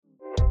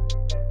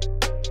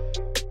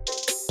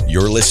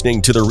You're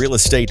listening to the Real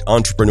Estate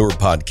Entrepreneur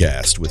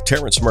Podcast with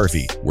Terrence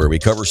Murphy, where we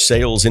cover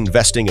sales,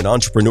 investing, and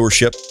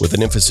entrepreneurship with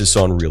an emphasis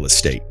on real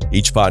estate.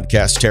 Each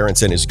podcast,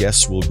 Terrence and his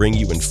guests will bring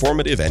you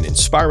informative and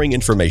inspiring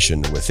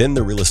information within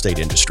the real estate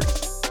industry.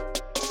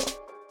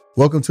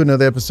 Welcome to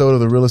another episode of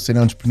the Real Estate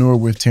Entrepreneur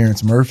with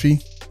Terrence Murphy.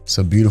 It's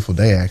a beautiful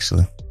day,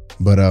 actually.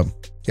 But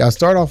I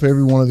start off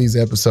every one of these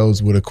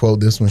episodes with a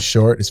quote. This one's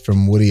short. It's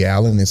from Woody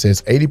Allen. It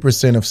says,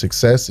 80% of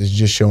success is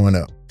just showing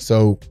up.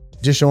 So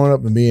just showing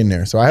up and being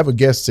there. So I have a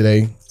guest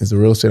today. He's a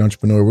real estate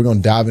entrepreneur. We're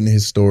going to dive into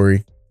his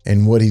story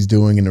and what he's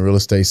doing in the real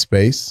estate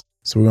space.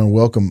 So we're going to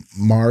welcome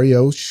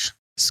Mariusz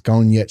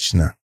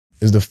Skonieczny.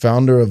 He's the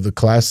founder of the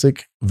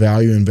Classic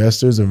Value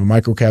Investors of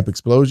Microcap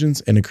Explosions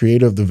and the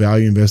creator of the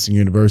Value Investing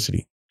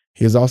University.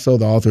 He is also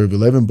the author of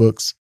 11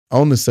 books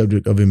on the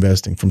subject of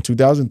investing. From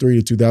 2003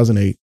 to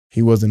 2008,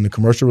 he was in the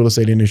commercial real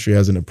estate industry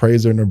as an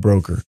appraiser and a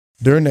broker.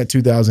 During that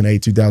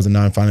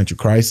 2008-2009 financial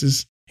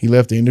crisis, he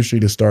left the industry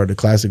to start the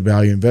Classic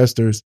Value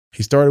Investors.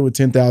 He started with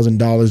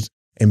 $10,000,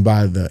 and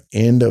by the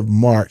end of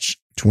March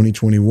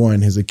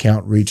 2021, his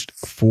account reached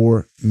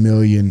 $4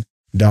 million.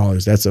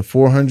 That's a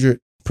 400%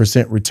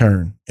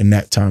 return in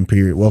that time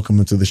period.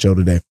 Welcome to the show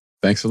today.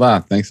 Thanks a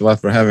lot. Thanks a lot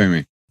for having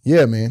me.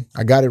 Yeah, man.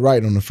 I got it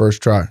right on the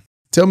first try.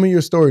 Tell me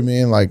your story,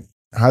 man. Like,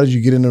 how did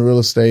you get into real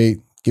estate?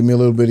 Give me a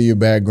little bit of your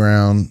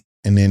background,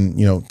 and then,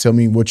 tell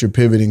me what you're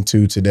pivoting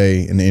to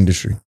today in the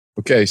industry.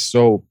 Okay,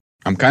 so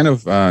I'm kind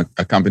of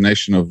a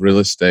combination of real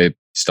estate,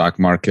 stock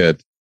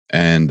market,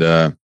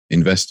 and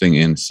investing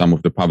in some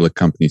of the public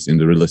companies in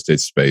the real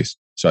estate space.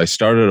 So I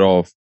started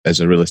off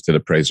as a real estate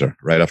appraiser.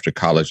 Right after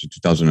college in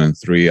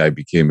 2003, I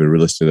became a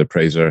real estate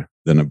appraiser,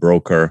 then a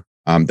broker.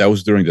 That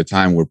was during the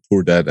time where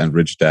Poor Dad and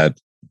Rich Dad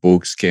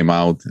books came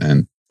out,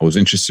 and I was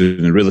interested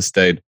in real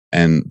estate,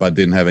 but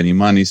didn't have any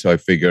money. So I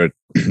figured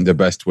the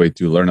best way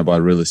to learn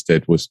about real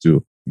estate was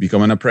to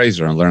become an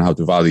appraiser and learn how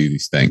to value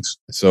these things.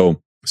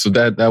 So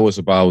that was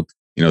about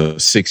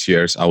 6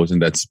 years I was in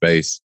that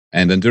space.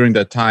 And then during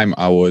that time,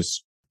 I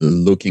was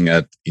looking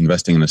at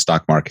investing in the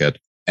stock market.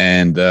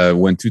 And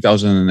when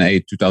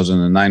 2008,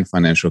 2009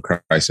 financial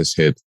crisis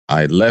hit,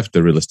 I left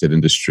the real estate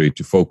industry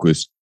to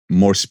focus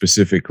more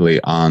specifically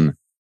on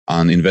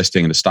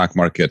investing in the stock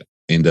market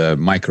in the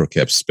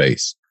microcap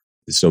space.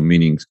 So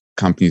meaning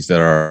companies that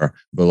are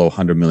below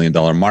 $100 million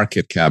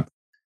market cap.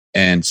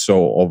 And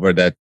so over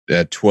that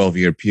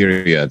 12-year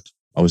period,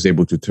 I was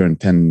able to turn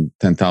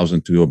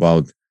 10,000 to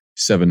about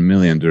 7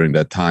 million during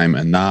that time.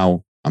 And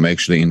now I'm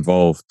actually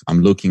involved.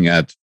 I'm looking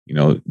at,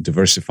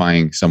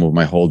 diversifying some of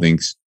my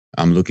holdings.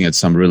 I'm looking at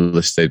some real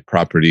estate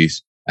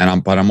properties.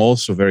 But I'm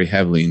also very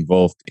heavily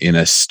involved in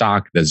a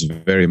stock that's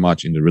very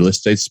much in the real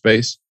estate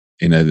space,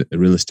 in a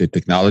real estate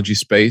technology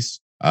space.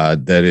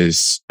 That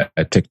is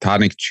a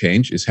tectonic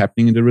change is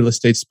happening in the real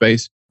estate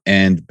space.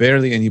 And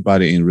barely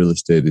anybody in real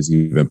estate is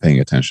even paying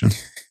attention.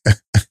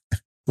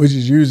 Which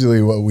is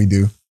usually what we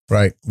do.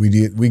 Right.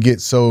 We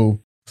get so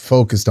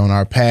focused on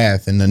our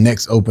path and the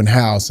next open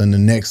house and the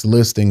next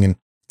listing. And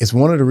it's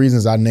one of the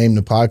reasons I named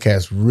the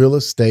podcast Real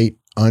Estate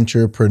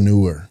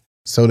Entrepreneur,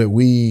 so that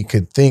we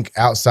could think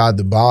outside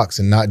the box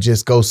and not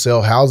just go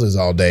sell houses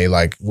all day.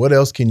 Like, what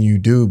else can you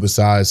do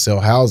besides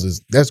sell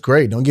houses? That's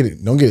great. Don't get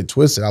it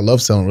twisted. I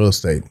love selling real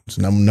estate. It's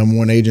number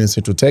one agent in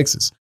Central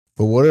Texas.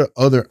 But what are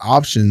other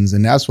options?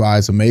 And that's why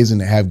it's amazing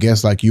to have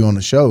guests like you on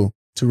the show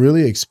to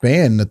really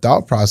expand the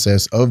thought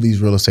process of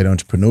these real estate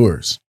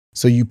entrepreneurs.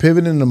 So you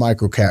pivot into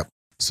microcap.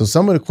 So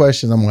some of the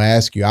questions I'm going to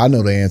ask you, I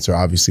know the answer,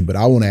 obviously, but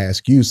I want to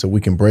ask you so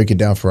we can break it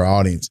down for our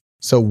audience.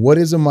 So what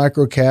is a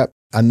microcap?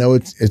 I know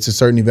it's a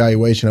certain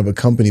evaluation of a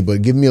company,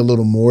 but give me a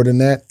little more than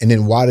that. And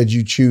then why did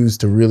you choose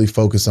to really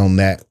focus on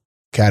that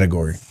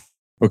category?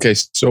 Okay,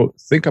 so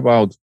think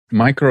about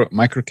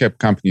microcap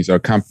companies are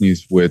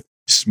companies with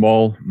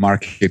small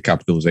market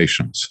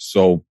capitalizations.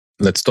 So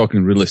let's talk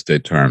in real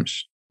estate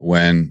terms.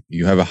 When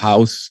you have a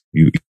house,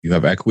 you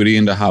have equity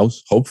in the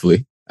house,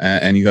 hopefully,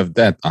 and you have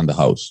debt on the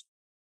house.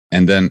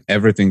 And then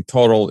everything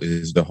total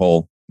is the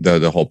whole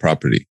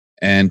property.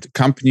 And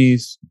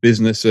companies,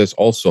 businesses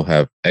also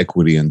have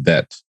equity and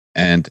debt.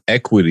 And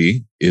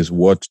equity is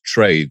what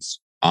trades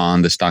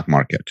on the stock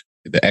market.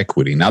 The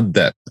equity, not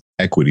debt,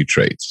 equity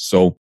trades.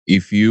 So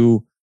if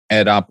you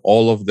add up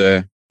all of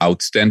the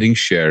outstanding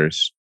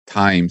shares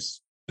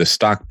times the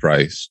stock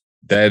price,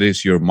 that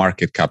is your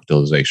market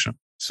capitalization.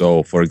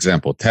 So for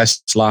example,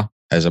 Tesla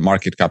has a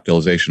market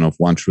capitalization of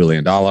 $1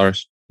 trillion.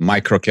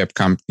 Microcap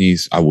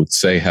companies, I would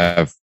say,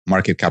 have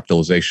market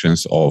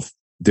capitalizations of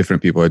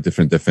different people at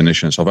different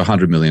definitions of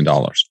 $100 million.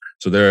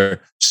 So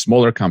they're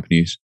smaller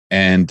companies,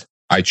 and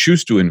I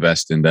choose to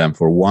invest in them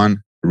for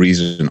one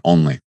reason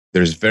only.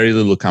 There's very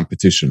little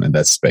competition in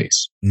that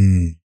space.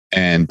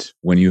 And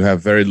when you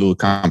have very little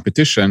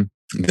competition,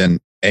 then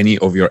any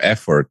of your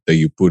effort that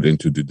you put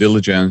into due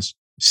diligence,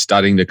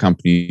 studying the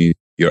company,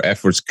 your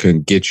efforts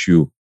can get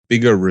you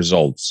bigger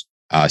results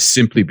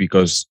simply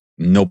because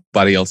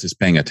nobody else is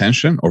paying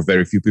attention or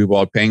very few people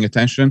are paying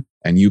attention,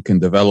 and you can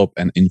develop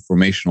an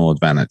informational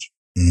advantage.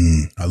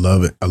 I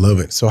love it. I love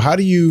it. So how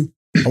do you,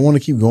 I want to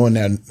keep going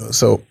now.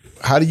 So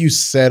how do you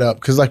set up?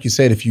 Because like you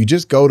said, if you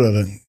just go to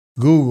the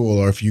Google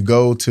or if you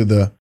go to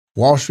the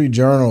Wall Street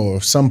Journal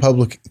or some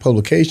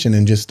publication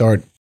and just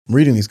start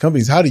reading these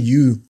companies, how do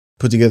you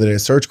put together that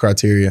search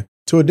criteria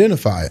to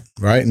identify it,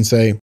 right? And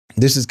say,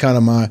 this is kind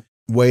of my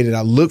way that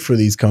I look for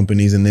these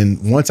companies. And then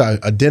once I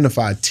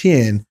identify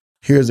 10,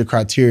 here's the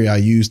criteria I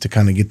use to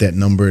kind of get that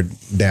number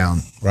down,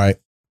 right?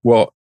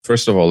 Well,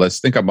 first of all, let's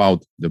think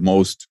about the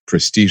most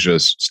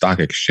prestigious stock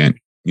exchange,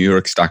 New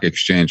York Stock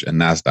Exchange and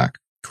NASDAQ.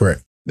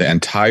 Correct. The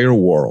entire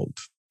world,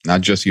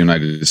 not just the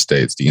United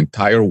States, the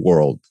entire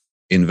world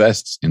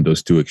invests in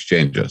those two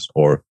exchanges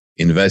or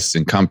invests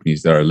in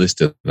companies that are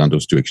listed on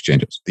those two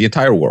exchanges. The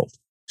entire world.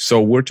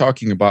 So we're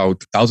talking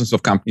about thousands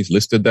of companies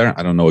listed there.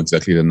 I don't know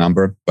exactly the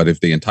number, but if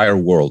the entire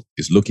world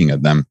is looking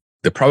at them,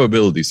 the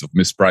probabilities of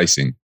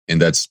mispricing in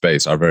that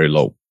space are very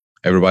low.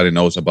 Everybody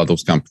knows about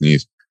those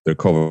companies. They're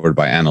covered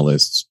by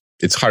analysts.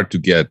 It's hard to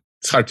get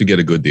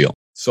a good deal.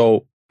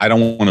 So I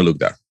don't want to look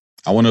there.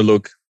 I want to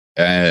look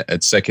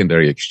at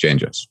secondary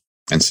exchanges.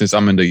 And since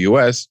I'm in the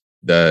US,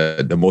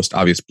 the most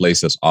obvious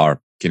places are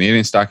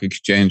Canadian Stock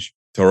Exchange,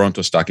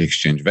 Toronto Stock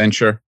Exchange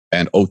Venture,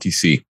 and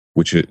OTC,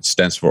 which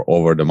stands for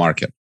over the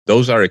market.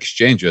 Those are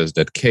exchanges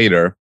that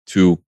cater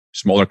to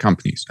smaller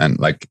companies. And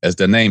like as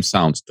the name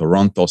sounds,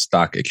 Toronto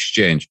Stock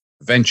Exchange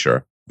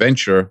Venture.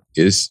 Venture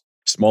is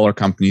smaller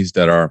companies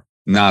that are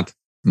not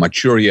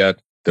mature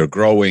yet. They're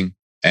growing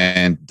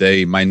and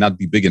they might not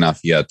be big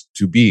enough yet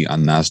to be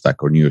on NASDAQ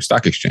or New York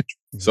Stock Exchange.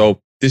 Mm-hmm.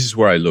 So this is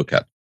where I look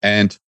at.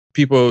 And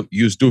people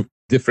use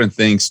different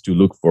things to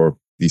look for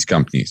these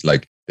companies.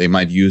 Like they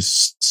might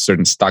use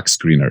certain stock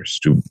screeners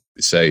to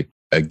say,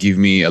 give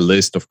me a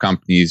list of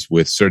companies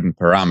with certain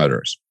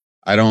parameters.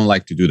 I don't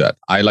like to do that.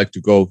 I like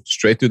to go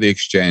straight to the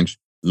exchange,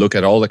 look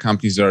at all the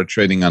companies that are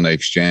trading on the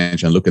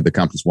exchange and look at the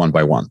companies one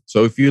by one.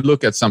 So if you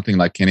look at something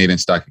like Canadian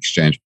Stock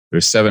Exchange,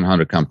 there's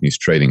 700 companies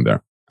trading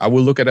there. I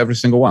will look at every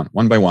single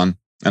one by one,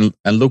 and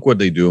look what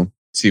they do,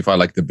 see if I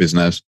like the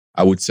business.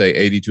 I would say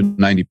 80 to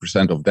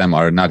 90% of them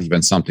are not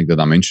even something that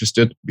I'm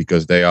interested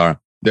because they're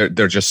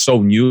just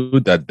so new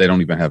that they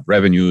don't even have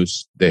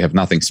revenues. They have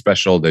nothing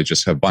special. They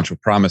just have a bunch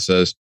of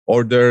promises,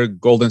 or they're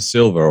gold and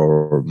silver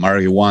or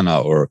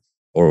marijuana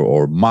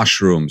or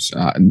mushrooms.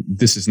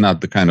 This is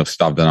not the kind of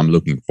stuff that I'm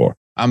looking for.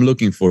 I'm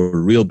looking for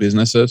real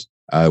businesses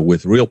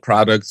with real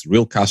products,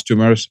 real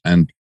customers,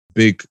 and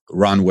big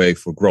runway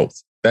for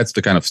growth. That's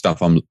the kind of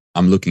stuff I'm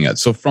looking at.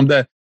 So from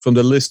the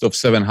list of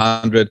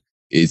 700,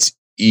 it's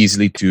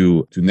easily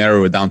to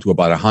narrow it down to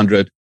about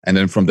 100. And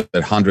then from that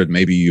 100,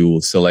 maybe you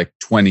will select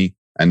 20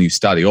 and you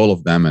study all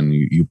of them and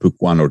you pick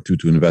one or two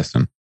to invest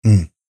in.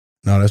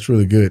 No, that's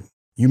really good.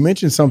 You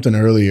mentioned something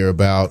earlier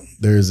about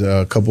there's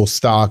a couple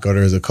stock or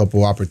there's a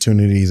couple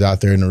opportunities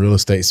out there in the real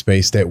estate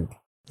space that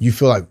you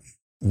feel like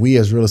we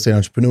as real estate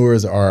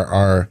entrepreneurs,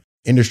 our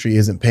industry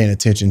isn't paying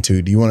attention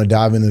to. Do you want to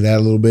dive into that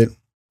a little bit?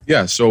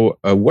 Yeah. So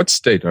what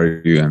state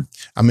are you in?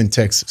 I'm in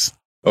Texas.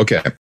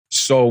 Okay.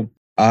 So,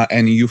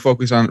 and you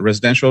focus on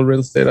residential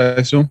real estate, I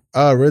assume?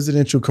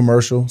 Residential,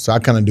 commercial. So I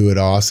kind of do it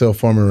all. I sell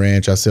farm and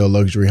ranch. I sell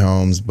luxury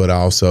homes, but I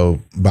also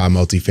buy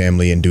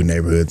multifamily and do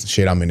neighborhoods.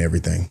 Shit, I'm in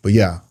everything. But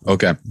yeah.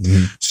 Okay.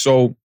 Mm-hmm.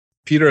 So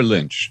Peter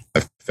Lynch,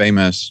 a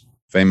famous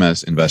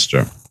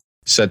investor,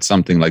 said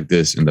something like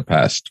this in the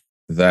past,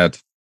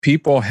 that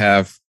people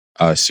have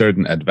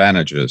certain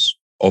advantages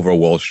over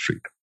Wall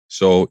Street.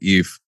 So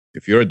if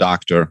you're a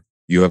doctor,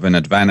 you have an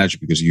advantage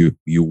because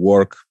you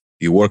work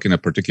in a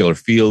particular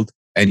field,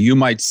 and you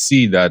might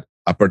see that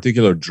a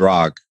particular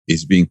drug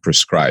is being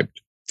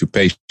prescribed to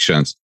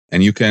patients,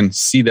 and you can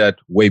see that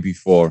way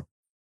before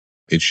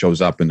it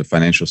shows up in the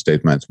financial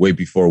statements, way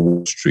before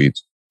Wall Street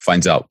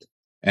finds out.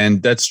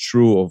 And that's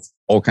true of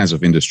all kinds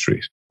of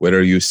industries.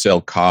 Whether you sell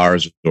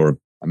cars or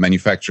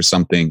manufacture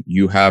something,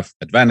 you have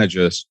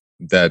advantages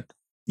that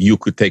you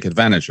could take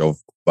advantage of,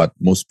 but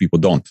most people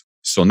don't.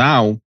 So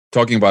now,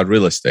 talking about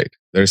real estate,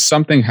 there's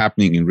something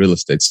happening in real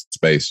estate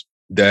space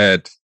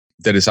that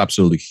is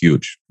absolutely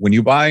huge. When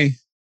you buy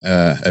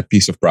a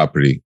piece of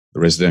property, a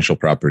residential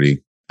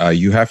property,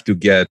 you have to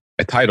get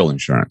a title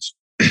insurance.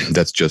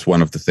 That's just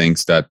one of the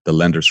things that the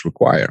lenders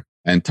require.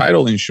 And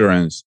title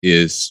insurance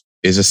is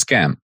a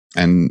scam.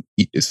 And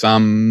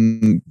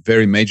some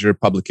very major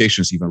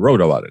publications even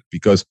wrote about it,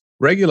 because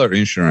regular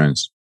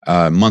insurance,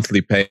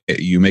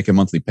 you make a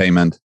monthly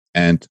payment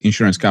and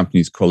insurance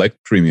companies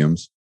collect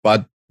premiums,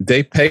 but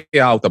they pay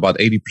out about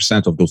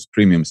 80% of those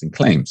premiums in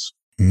claims.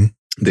 Mm-hmm.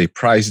 They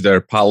price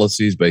their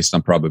policies based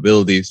on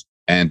probabilities,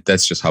 and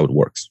that's just how it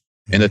works.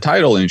 Mm-hmm. In the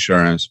title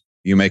insurance,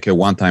 you make a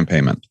one-time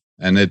payment,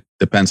 and it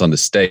depends on the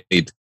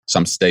state.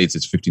 Some states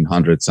it's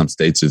 $1,500, some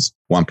states it's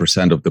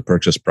 1% of the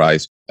purchase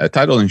price.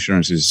 Title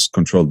insurance is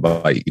controlled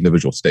by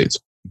individual states,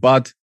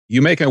 but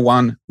you make a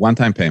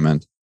one-time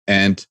payment,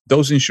 and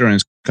those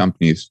insurance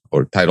companies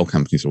or title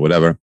companies or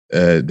whatever,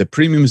 the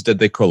premiums that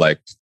they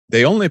collect,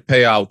 they only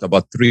pay out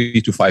about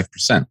 3 to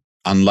 5%,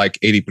 unlike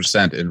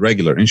 80% in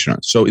regular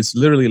insurance. So it's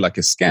literally like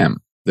a scam.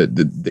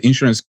 The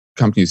insurance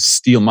companies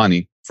steal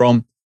money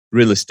from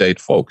real estate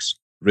folks,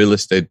 real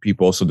estate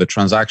people. So the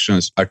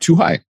transactions are too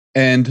high.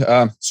 And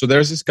so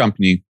there's this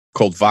company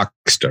called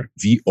Voxtur,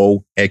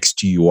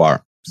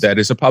 Voxtur. That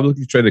is a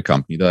publicly traded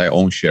company that I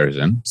own shares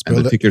in. And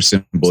the ticker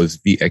symbol is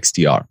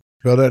VXTR.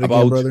 Spell that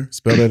again, brother.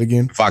 Spell that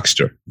again.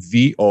 Voxtur.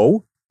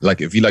 V-O, like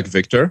V like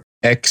Victor,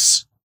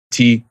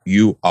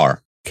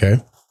 X-T-U-R. Okay.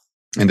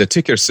 And the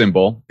ticker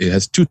symbol, it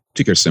has two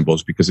ticker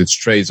symbols because it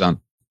trades on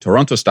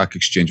Toronto Stock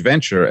Exchange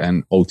Venture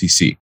and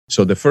OTC.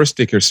 So the first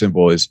ticker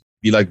symbol is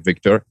V like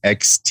Victor,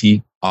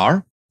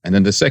 XTR. And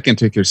then the second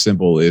ticker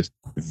symbol is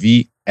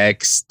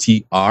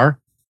VXTRF,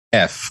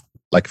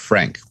 like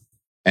Frank.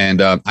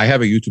 And I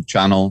have a YouTube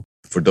channel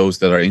for those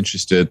that are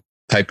interested.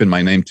 Type in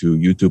my name to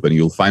YouTube and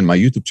you'll find my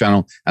YouTube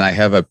channel. And I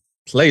have a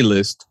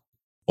playlist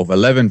of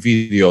 11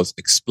 videos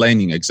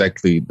explaining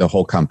exactly the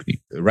whole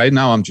company. Right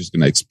now, I'm just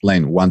going to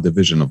explain one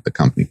division of the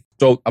company.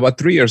 So about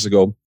 3 years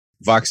ago,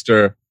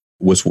 Voxtur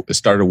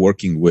started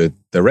working with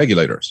the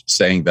regulators,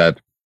 saying that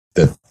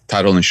the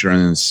title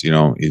insurance,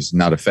 is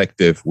not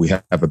effective. We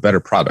have a better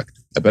product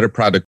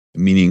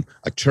meaning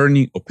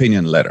attorney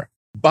opinion letter.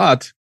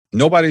 But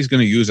nobody's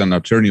going to use an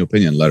attorney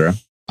opinion letter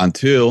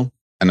until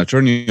an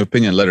attorney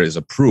opinion letter is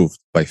approved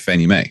by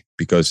Fannie Mae.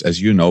 Because as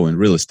you know, in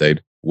real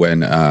estate,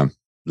 when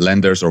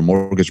lenders or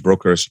mortgage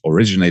brokers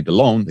originate the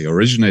loan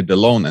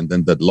and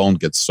then that loan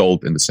gets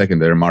sold in the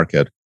secondary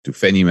market to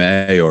Fannie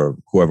Mae or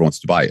whoever wants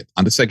to buy it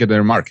on the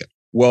secondary market.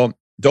 Well,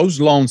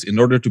 those loans, in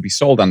order to be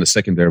sold on the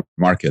secondary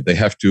market, they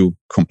have to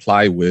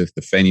comply with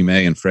the Fannie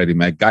Mae and Freddie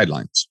Mac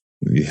guidelines.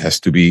 It has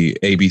to be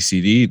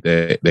ABCD.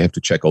 They have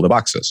to check all the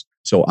boxes.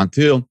 So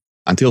until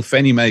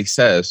Fannie Mae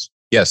says,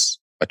 yes,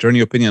 attorney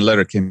opinion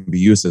letter can be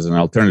used as an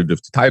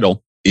alternative to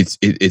title,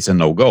 it's a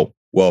no-go.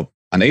 Well,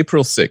 on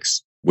April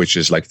 6th, which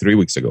is like 3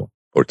 weeks ago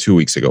or 2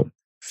 weeks ago,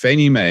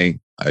 Fannie Mae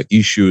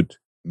issued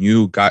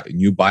new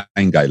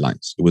buying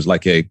guidelines. It was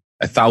like a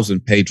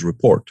 1,000-page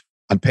report.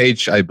 On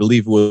page, I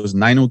believe it was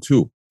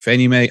 902,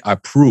 Fannie Mae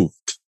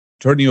approved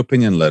attorney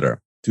opinion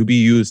letter to be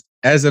used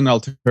as an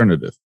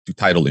alternative to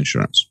title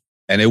insurance.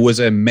 And it was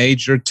a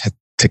major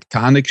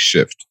tectonic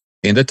shift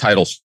in the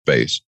title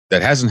space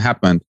that hasn't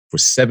happened for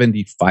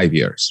 75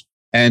 years.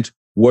 And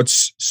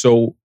what's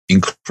so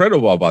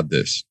incredible about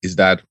this is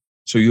that,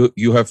 so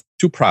you have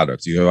two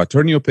products. You have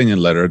attorney opinion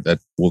letter that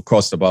will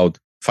cost about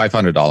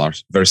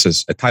 $500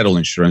 versus a title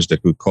insurance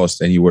that could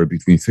cost anywhere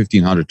between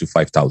 $1,500 to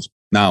 $5,000.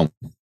 Now,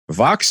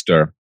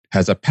 Voxtur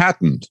has a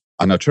patent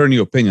on attorney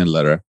opinion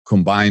letter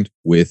combined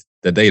with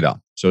the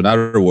data. So in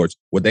other words,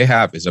 what they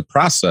have is a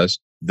process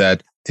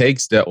that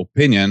takes the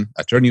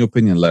attorney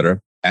opinion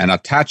letter, and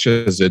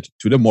attaches it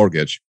to the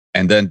mortgage.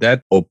 And then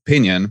that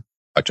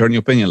attorney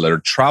opinion letter,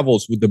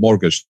 travels with the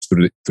mortgage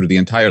through the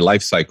entire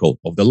life cycle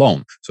of the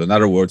loan. So in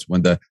other words,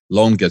 when the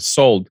loan gets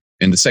sold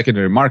in the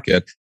secondary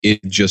market,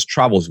 it just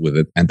travels with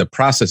it. And the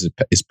process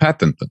is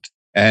patented.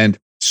 And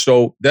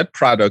so that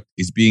product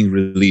is being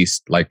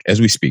released like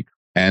as we speak.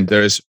 And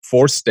there's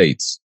 4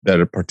 states that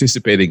are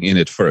participating in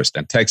it first.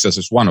 And Texas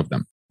is one of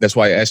them. That's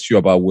why I asked you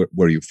about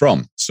where you're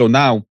from. So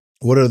now,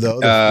 what are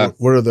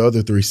the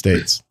other 3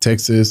 states?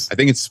 Texas? I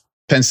think it's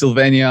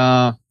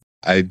Pennsylvania.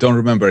 I don't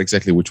remember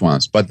exactly which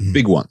ones, but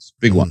big ones.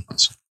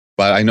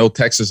 But I know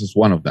Texas is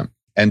one of them.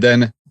 And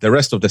then the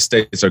rest of the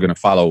states are going to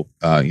follow,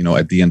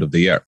 at the end of the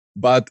year.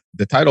 But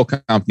the title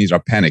companies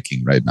are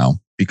panicking right now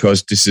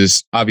because this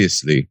is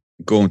obviously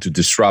going to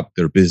disrupt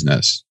their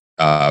business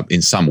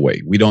in some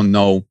way. We don't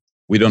know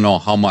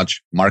how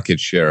much market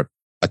share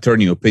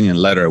attorney opinion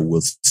letter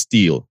will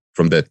steal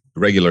from the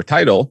regular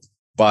title,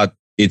 but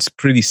it's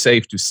pretty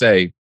safe to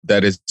say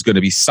that it's going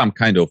to be some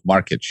kind of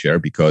market share,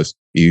 because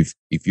if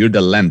you're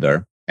the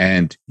lender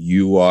and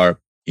you are,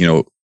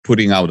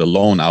 putting out a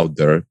loan out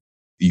there,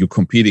 you're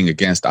competing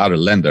against other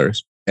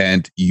lenders,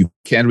 and you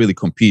can't really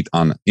compete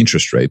on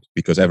interest rate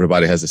because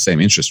everybody has the same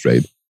interest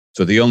rate.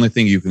 So the only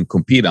thing you can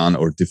compete on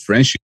or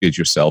differentiate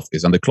yourself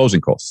is on the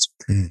closing costs.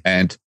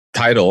 And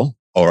title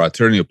or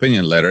attorney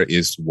opinion letter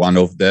is one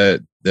of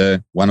the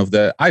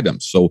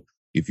items. So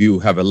if you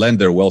have a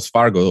lender, Wells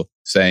Fargo,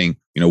 saying,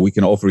 we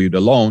can offer you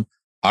the loan,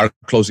 our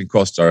closing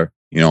costs are,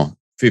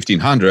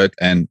 $1,500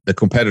 and the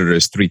competitor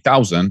is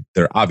 $3,000,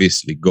 they're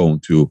obviously going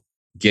to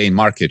gain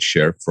market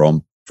share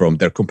from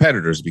their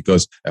competitors,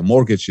 because a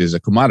mortgage is a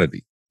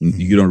commodity.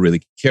 You don't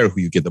really care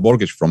who you get the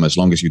mortgage from as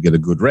long as you get a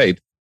good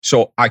rate.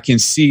 So I can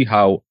see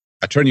how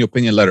attorney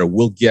opinion letter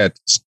will get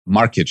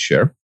market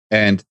share.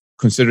 And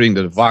considering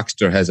that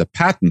Voxtur has a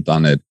patent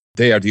on it,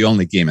 they are the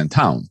only game in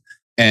town.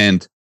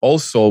 And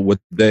also what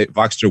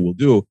Voxtur will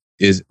do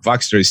is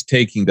Voxtur is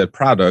taking that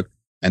product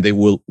and they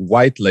will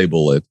white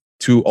label it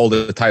to all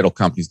the title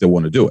companies that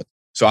want to do it.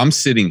 So I'm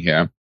sitting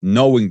here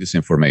knowing this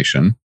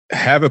information,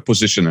 have a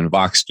position in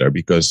Voxtur,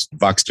 because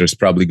Voxtur is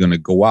probably going to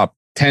go up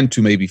 10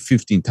 to maybe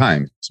 15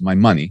 times my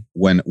money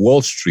when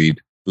Wall Street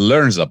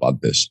learns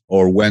about this,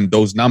 or when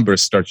those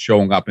numbers start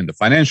showing up in the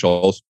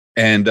financials.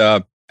 And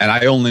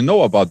I only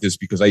know about this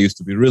because I used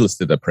to be a real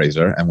estate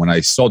appraiser. And when I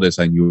saw this,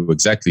 I knew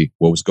exactly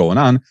what was going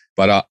on.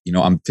 But,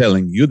 I'm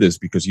telling you this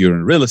because you're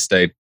in real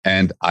estate,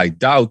 and I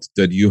doubt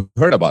that you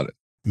heard about it.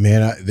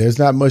 Man, there's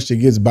not much that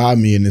gets by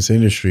me in this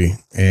industry.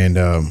 And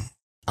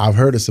I've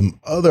heard of some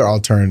other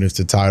alternatives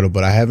to title,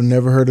 but I haven't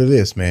never heard of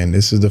this, man.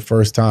 This is the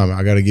first time.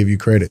 I got to give you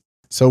credit.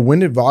 So when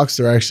did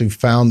Voxtur actually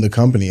found the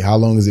company? How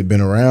long has it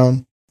been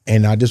around?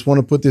 And I just want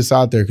to put this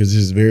out there because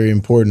this is very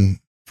important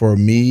for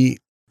me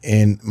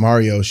and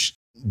Mario.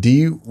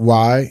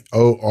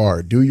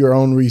 DYOR. Do your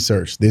own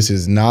research. This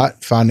is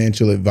not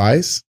financial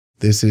advice.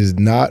 This is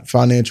not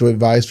financial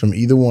advice from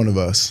either one of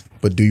us,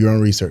 but do your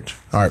own research.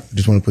 All right.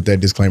 Just want to put that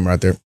disclaimer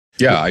out there.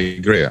 Yeah, I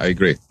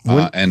agree.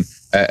 And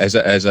as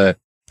a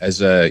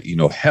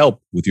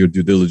help with your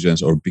due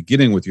diligence or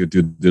beginning with your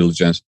due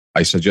diligence,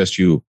 I suggest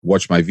you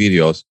watch my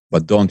videos,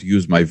 but don't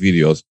use my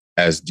videos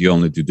as the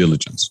only due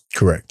diligence.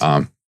 Correct.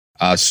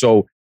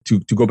 So to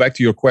go back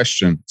to your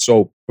question,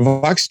 so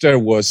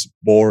Voxtur was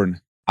born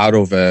out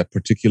of a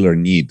particular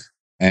need.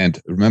 And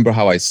remember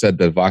how I said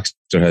that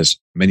Voxtur has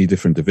many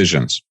different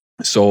divisions.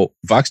 So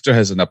Voxtur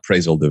has an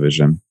appraisal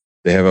division.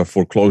 They have a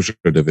foreclosure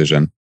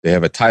division. They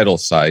have a title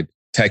side,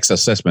 tax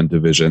assessment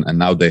division. And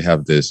now they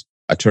have this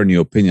attorney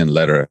opinion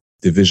letter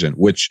division,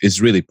 which is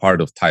really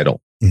part of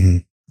title. Mm-hmm.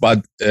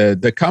 But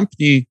the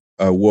company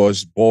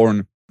was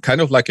born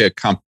kind of like a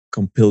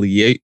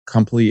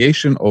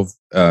compilation of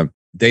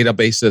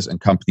databases and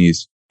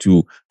companies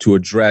to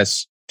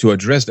address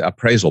the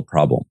appraisal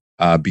problem.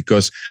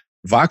 Because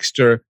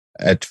Voxtur,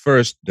 at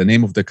first, the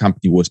name of the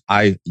company was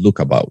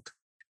iLookabout.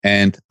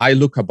 And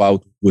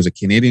iLookabout was a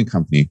Canadian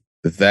company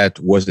that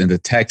was in the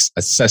tax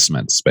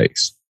assessment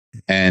space.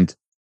 And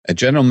a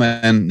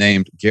gentleman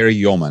named Gary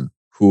Yeoman,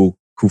 who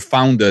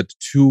founded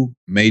two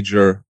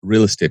major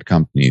real estate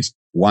companies.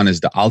 One is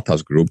the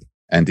Altas Group,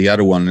 and the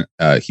other one,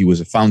 he was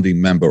a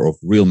founding member of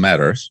Real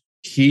Matters.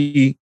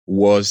 He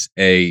was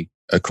a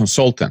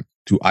consultant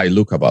to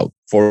iLookabout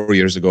 4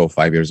 years ago,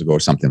 5 years ago, or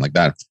something like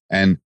that.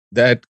 And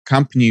that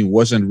company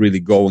wasn't really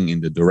going in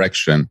the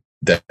direction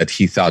that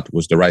he thought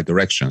was the right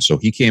direction. So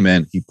he came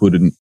in, he put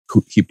in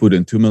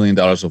 $2 million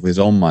of his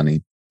own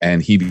money,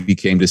 and he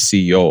became the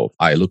CEO of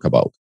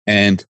iLookabout.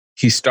 And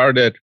he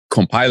started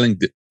compiling,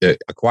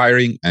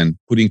 acquiring, and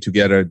putting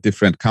together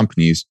different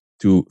companies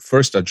to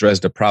first address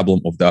the problem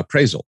of the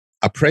appraisal.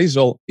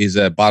 Appraisal is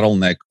a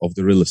bottleneck of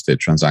the real estate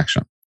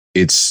transaction.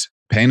 It's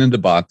pain in the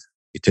butt.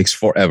 It takes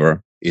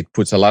forever. It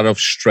puts a lot of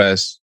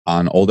stress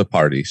on all the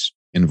parties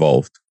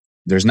involved.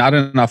 There's not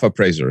enough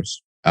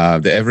appraisers.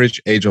 The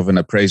average age of an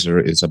appraiser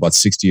is about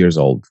 60 years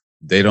old.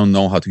 They don't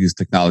know how to use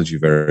technology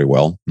very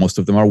well. Most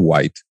of them are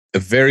white.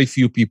 Very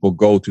few people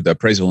go to the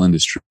appraisal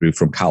industry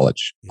from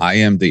college. I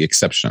am the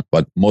exception,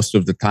 but most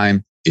of the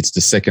time it's the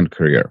second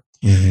career.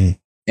 Mm-hmm.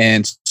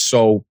 And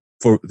so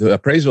for the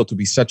appraisal to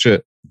be such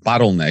a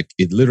bottleneck,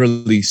 it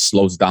literally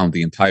slows down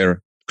the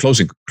entire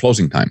closing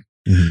time.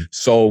 Mm-hmm.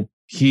 So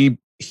he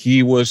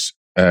was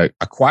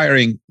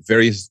acquiring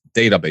various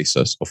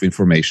databases of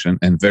information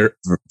and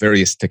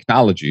various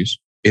technologies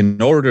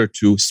in order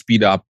to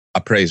speed up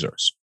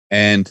appraisers.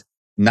 And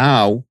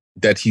now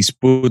that he's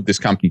put this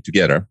company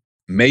together,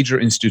 major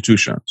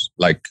institutions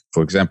like,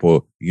 for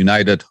example,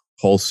 United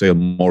Wholesale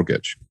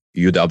Mortgage,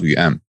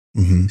 UWM,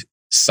 mm-hmm.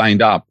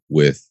 signed up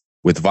with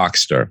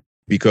Voxtur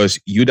because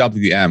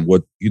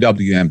what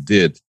UWM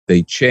did,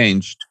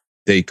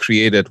 they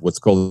created what's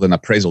called an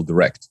appraisal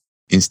direct.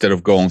 Instead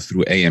of going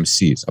through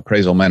AMCs,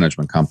 appraisal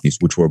management companies,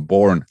 which were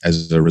born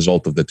as a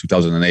result of the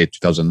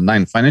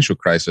 2008-2009 financial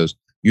crisis,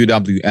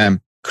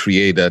 UWM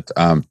created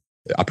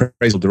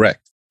appraisal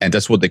direct. And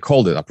that's what they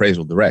called it,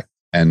 appraisal direct.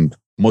 And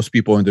most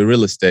people in the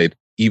real estate,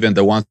 even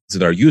the ones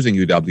that are using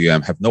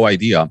UWM, have no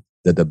idea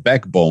that the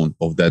backbone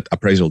of that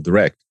appraisal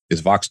direct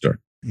is Voxtur.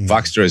 Mm-hmm.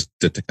 Voxtur is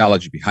the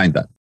technology behind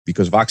that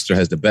because Voxtur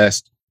has the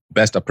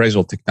best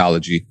appraisal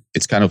technology.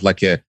 It's kind of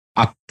like a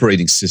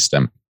operating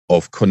system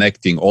of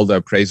connecting all the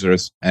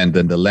appraisers and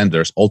then the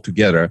lenders all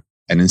together.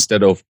 And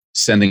instead of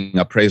sending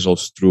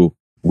appraisals through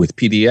with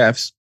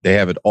PDFs, they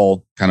have it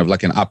all kind of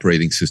like an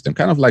operating system,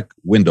 kind of like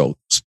Windows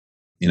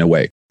in a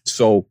way.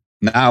 So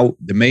now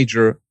the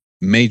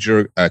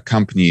major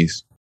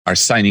companies are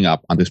signing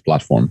up on this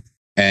platform,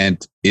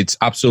 and it's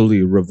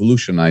absolutely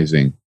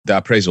revolutionizing the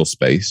appraisal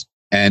space.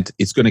 And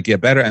it's going to get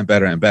better and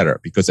better and better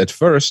because at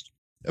first,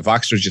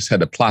 Voxtur just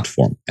had a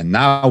platform. And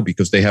now,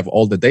 because they have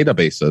all the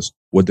databases,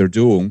 what they're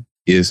doing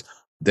is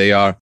they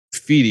are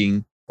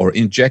feeding or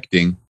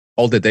injecting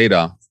all the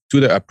data to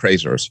the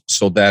appraisers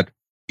so that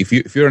if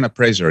you're an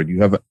appraiser,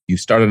 you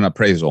start an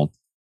appraisal,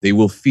 they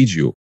will feed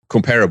you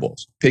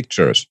comparables,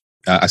 pictures,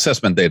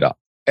 assessment data,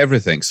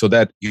 everything, so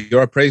that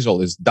your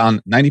appraisal is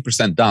done,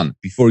 90% done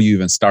before you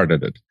even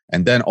started it.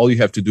 And then all you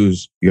have to do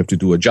is you have to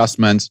do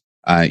adjustments,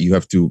 you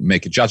have to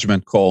make a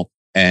judgment call.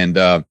 And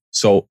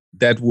so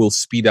that will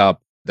speed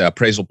up the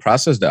appraisal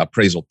process, the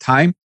appraisal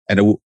time,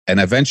 and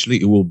eventually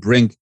it will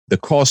bring the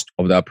cost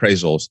of the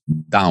appraisals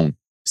down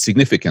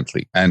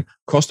significantly. And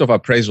cost of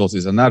appraisals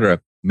is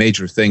another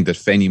major thing that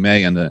Fannie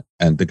Mae and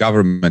the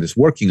government is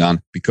working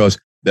on because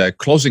the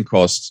closing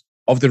costs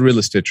of the real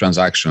estate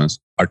transactions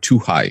are too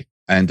high.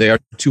 And they are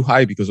too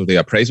high because of the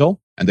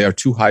appraisal, and they are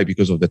too high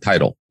because of the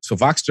title. So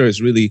Voxtur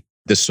is really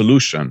the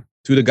solution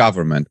to the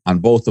government on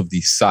both of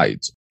these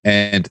sides.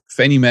 And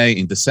Fannie Mae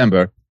in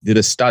December did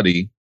a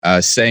study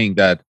saying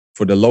that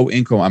for the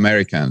low-income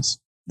Americans,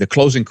 the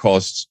closing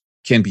costs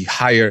can be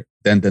higher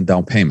than the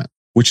down payment,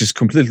 which is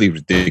completely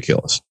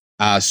ridiculous.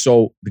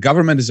 So the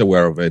government is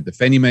aware of it, the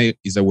Fannie Mae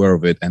is aware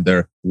of it, and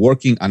they're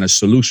working on a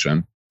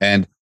solution.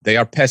 And they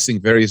are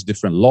passing various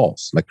different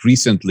laws. Like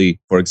recently,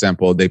 for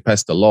example, they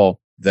passed a law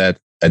that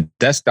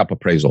desktop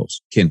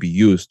appraisals can be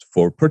used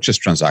for purchase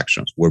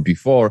transactions, where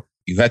before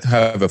you had to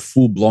have a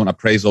full-blown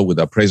appraisal with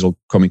appraisal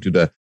coming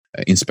to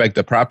inspect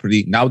the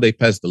property. Now they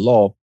passed the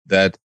law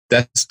that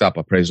desktop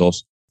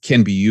appraisals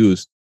can be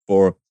used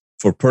for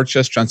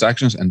purchase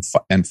transactions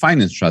and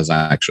finance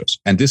transactions.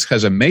 And this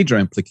has a major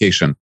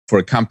implication for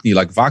a company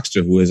like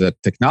Voxtur, who is a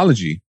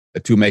technology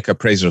to make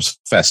appraisals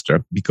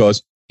faster.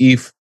 Because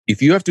if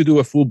you have to do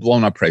a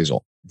full-blown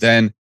appraisal,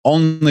 then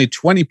only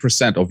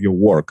 20% of your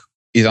work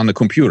is on the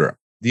computer.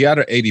 The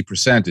other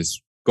 80%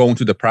 is going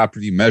to the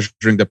property,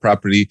 measuring the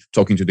property,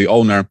 talking to the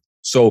owner.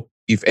 So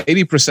if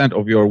 80%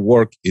 of your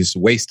work is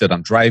wasted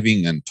on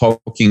driving and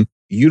talking,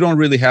 you don't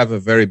really have a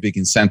very big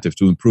incentive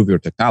to improve your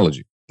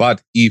technology.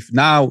 But if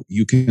now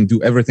you can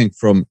do everything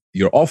from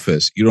your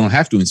office, you don't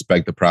have to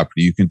inspect the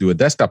property, you can do a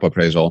desktop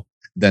appraisal,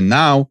 then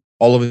now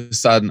all of a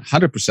sudden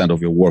 100%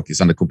 of your work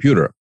is on the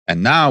computer.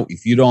 And now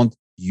if you don't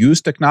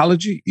use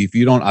technology, if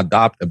you don't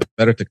adopt a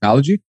better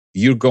technology,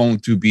 you're going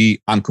to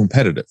be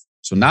uncompetitive.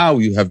 So now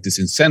you have this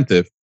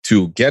incentive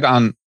to get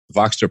on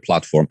Voxtur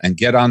platform and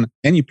get on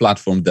any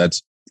platform that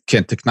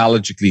can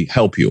technologically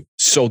help you.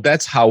 So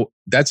that's how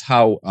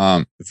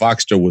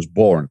Voxtur was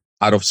born,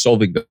 out of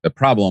solving the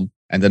problem.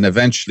 And then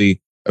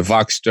eventually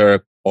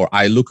Voxtur, or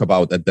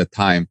iLookabout at that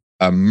time,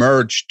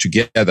 merged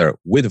together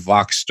with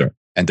Voxtur.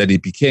 And then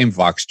it became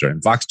Voxtur.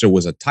 And Voxtur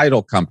was a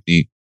title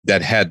company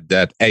that had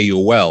that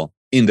AOL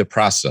in the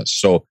process.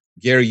 So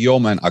Gary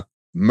Yeoman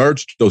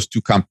merged those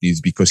two companies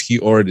because he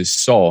already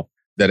saw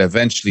that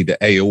eventually the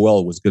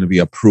AOL was going to be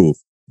approved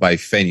by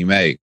Fannie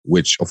Mae,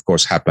 which of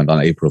course happened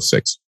on April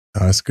 6th.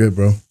 Oh, that's good,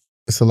 bro.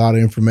 It's a lot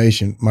of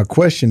information. My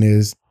question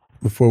is,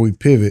 before we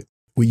pivot,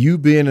 with you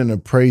being an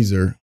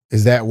appraiser,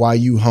 is that why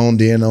you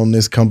honed in on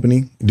this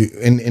company?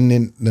 And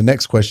then the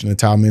next question to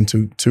tie them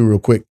into too real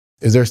quick,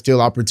 is there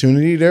still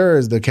opportunity there, or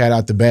is the cat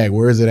out the bag?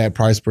 Where is it at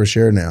price per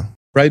share now?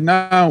 Right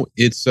now,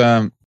 it's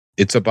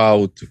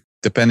about,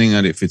 depending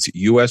on if it's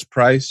US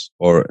price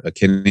or a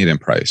Canadian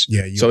price.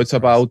 Yeah. So it's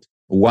about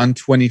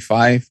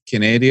 125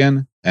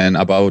 Canadian and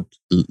about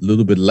a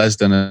little bit less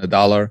than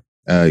 $1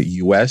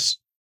 US.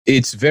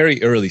 It's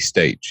very early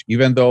stage,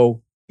 even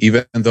though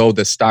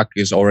the stock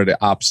is already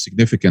up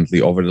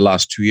significantly over the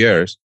last 2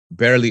 years.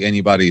 Barely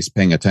anybody is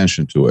paying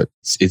attention to it.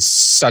 It's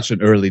such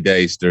an early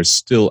days. There's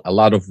still a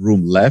lot of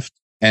room left.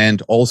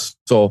 And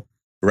also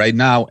right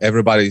now,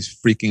 everybody's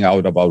freaking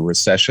out about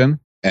recession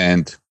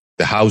and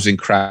the housing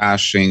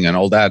crashing and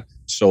all that.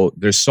 So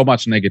there's so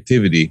much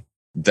negativity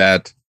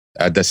that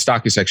the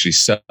stock is actually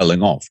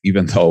selling off,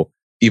 even though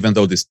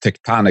this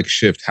tectonic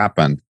shift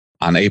happened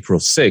on April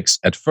 6th.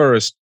 At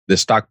first, the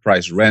stock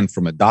price ran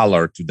from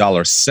 $1 to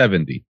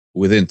 $1.70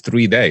 within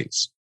 3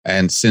 days.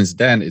 And since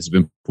then, it's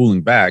been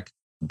pulling back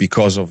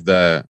because of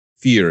the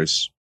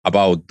fears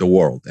about the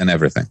world and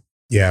everything.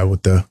 Yeah,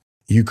 with the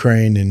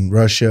Ukraine and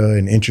Russia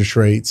and interest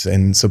rates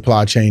and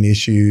supply chain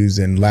issues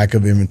and lack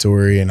of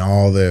inventory and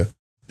all the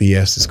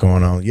BS that's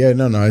going on. Yeah,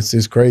 no,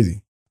 it's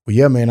crazy. But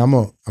yeah, man, I'm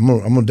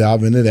gonna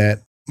dive into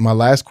that. My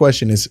last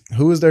question is,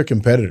 who is their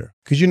competitor?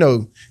 Because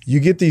you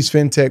get these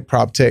fintech,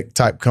 prop tech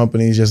type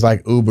companies, just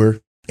like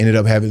Uber ended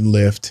up having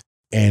Lyft,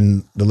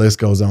 and the list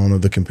goes on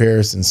of the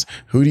comparisons.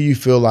 Who do you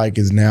feel like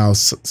is now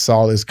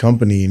saw this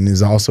company and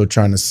is also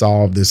trying to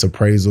solve this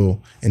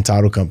appraisal and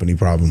title company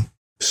problem?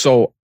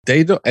 So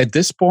at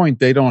this point,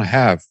 they don't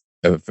have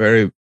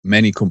very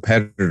many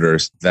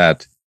competitors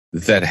that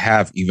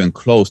have even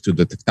close to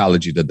the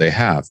technology that they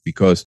have.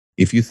 Because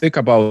if you think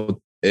about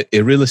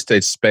a real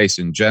estate space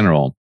in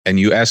general, and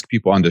you ask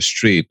people on the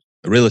street,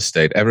 real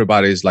estate,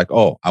 everybody's like,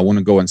 oh, I want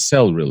to go and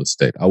sell real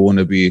estate. I want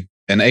to be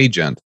an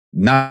agent.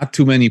 Not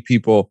too many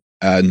people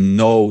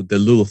know the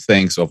little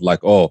things of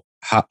like,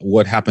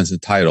 what happens in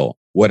title?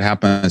 What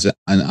happens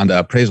on the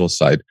appraisal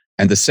side?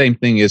 And the same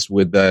thing is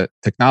with the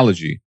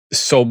technology.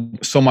 So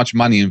much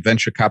money in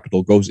venture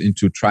capital goes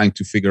into trying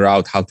to figure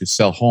out how to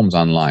sell homes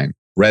online.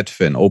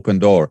 Redfin,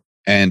 Opendoor,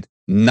 and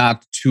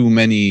not too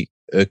many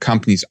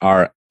companies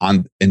are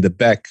in the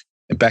back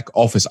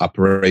office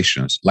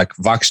operations like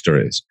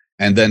Voxtur is.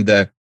 And then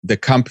the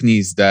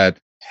companies that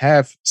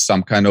have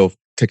some kind of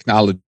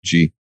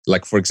technology,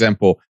 like for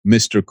example,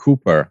 Mr.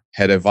 Cooper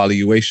had a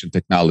valuation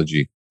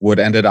technology. What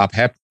ended up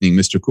happening,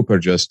 Mr. Cooper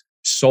just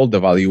sold the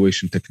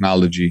valuation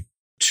technology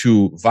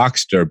to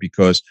Voxtur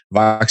because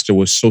Voxtur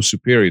was so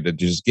superior that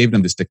they just gave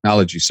them this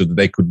technology so that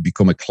they could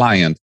become a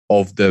client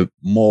of the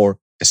more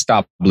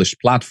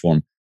established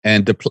platform.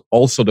 And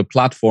also the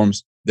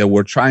platforms that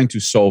were trying to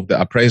solve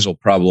the appraisal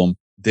problem,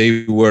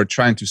 they were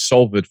trying to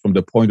solve it from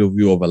the point of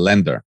view of a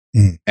lender.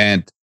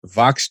 And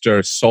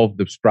Voxtur solved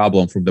this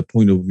problem from the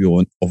point of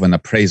view of an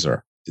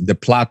appraiser. The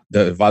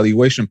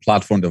valuation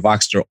platform that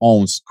Voxtur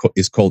owns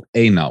is called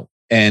Anow.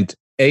 And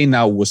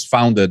Anow was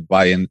founded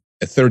by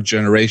a third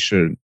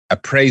generation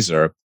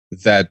appraiser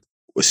that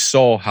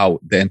saw how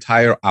the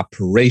entire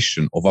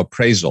operation of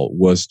appraisal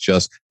was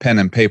just pen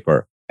and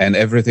paper, and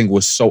everything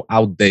was so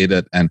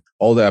outdated, and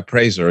all the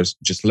appraisers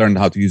just learned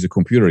how to use a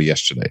computer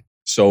yesterday.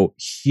 So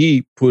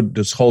he put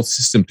this whole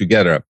system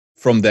together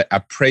from the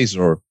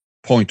appraiser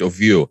point of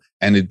view,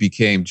 and it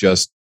became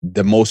just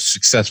the most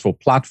successful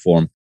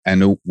platform.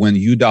 And when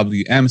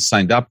UWM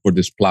signed up for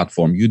this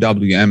platform,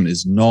 UWM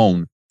is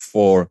known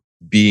for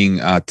being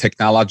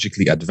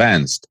technologically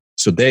advanced.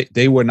 So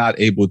they were not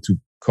able to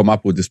come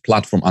up with this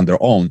platform on their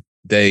own.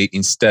 They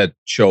instead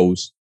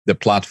chose the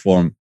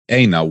platform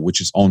ANA, which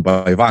is owned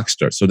by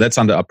Voxtur. So that's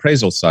on the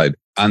appraisal side.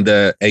 On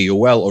the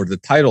AOL or the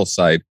title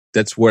side,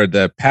 that's where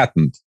the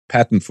patent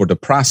for the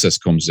process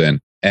comes in.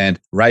 And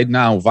right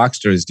now,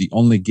 Voxtur is the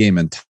only game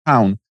in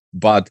town,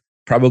 but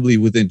probably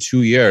within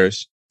 2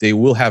 years, they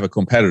will have a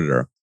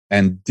competitor.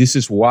 And this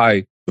is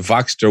why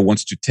Voxtur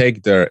wants to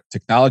take their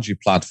technology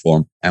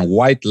platform and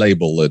white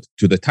label it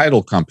to the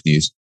title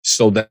companies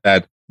so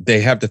that they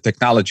have the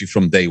technology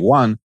from day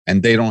one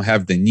and they don't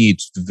have the need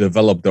to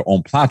develop their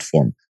own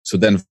platform. So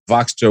then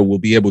Voxtur will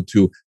be able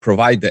to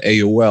provide the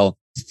AOL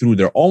through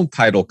their own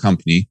title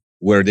company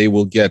where they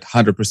will get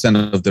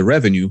 100% of the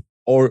revenue,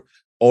 or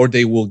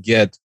they will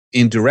get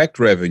indirect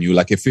revenue,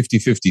 like a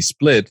 50-50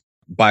 split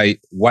by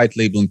white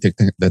labeling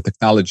the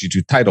technology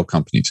to title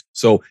companies.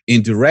 So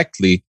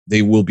indirectly,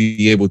 they will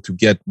be able to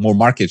get more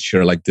market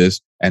share like this,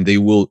 and they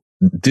will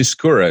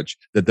discourage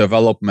the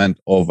development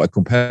of a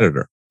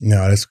competitor.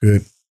 No, that's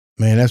good.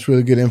 Man, that's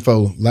really good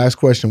info. Last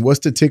question. What's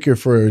the ticker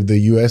for the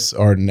US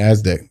or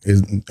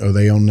NASDAQ? Are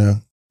they on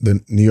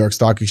the New York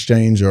Stock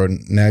Exchange or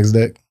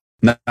NASDAQ?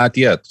 Not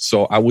yet.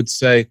 So I would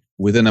say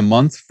within a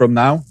month from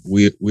now,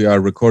 we are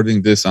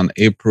recording this on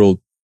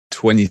April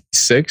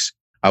 26.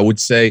 I would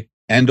say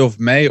end of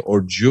May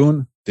or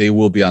June, they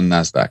will be on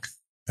NASDAQ.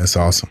 That's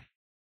awesome.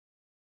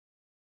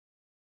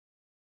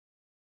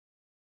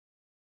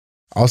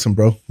 Awesome,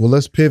 bro. Well,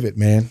 let's pivot,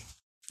 man.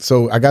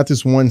 So I got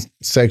this one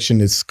section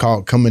that's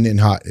called Coming In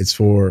Hot. It's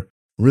for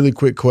really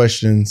quick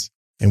questions,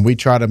 and we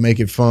try to make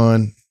it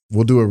fun.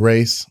 We'll do a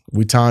race.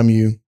 We time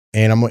you,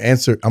 and I'm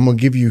gonna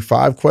give you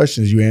 5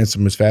 questions. You answer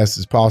them as fast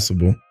as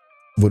possible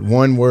with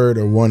one word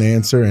or one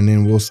answer, and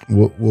then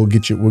we'll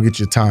get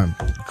your time.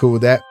 Cool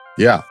with that?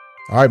 Yeah.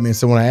 All right, man.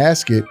 So when I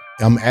ask it,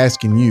 I'm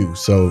asking you.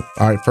 So,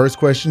 all right, first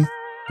question.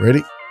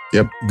 Ready?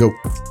 Yep. Go.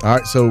 All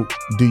right. So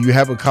do you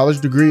have a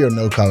college degree or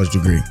no college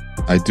degree?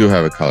 I do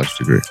have a college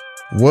degree.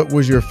 What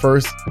was your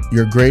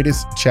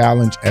greatest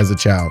challenge as a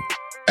child?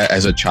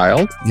 As a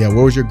child? Yeah.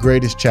 What was your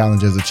greatest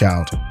challenge as a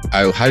child?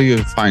 How do you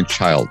define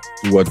child?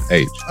 What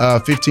age?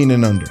 15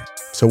 and under.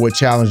 So what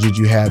challenge did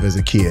you have as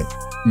a kid?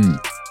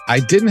 I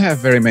didn't have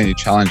very many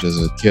challenges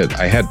as a kid.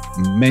 I had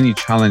many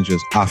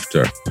challenges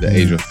after the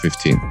age of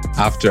 15.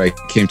 After I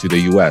came to the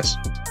US,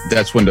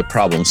 that's when the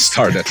problems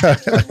started.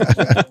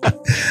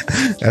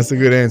 That's a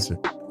good answer.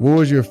 What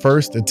was your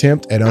first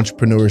attempt at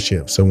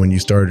entrepreneurship? So when you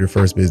started your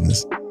first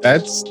business?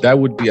 That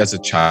would be as a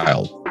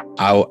child.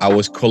 I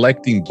was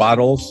collecting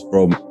bottles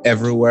from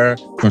everywhere,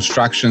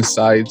 construction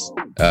sites,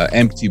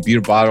 empty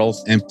beer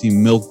bottles, empty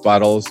milk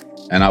bottles,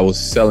 and I was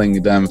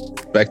selling them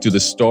back to the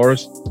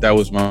stores. That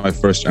was my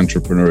first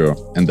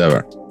entrepreneurial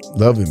endeavor.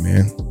 Love it,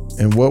 man.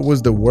 And what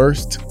was the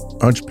worst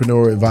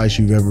entrepreneurial advice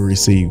you've ever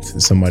received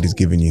that somebody's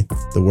given you?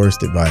 The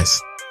worst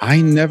advice?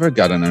 I never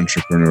got an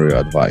entrepreneurial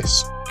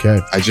advice. Okay.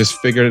 I just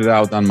figured it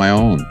out on my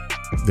own.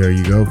 There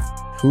you go.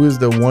 Who is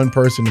the one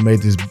person who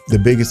made the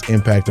biggest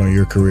impact on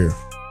your career?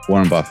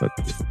 Warren Buffett.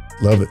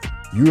 Love it.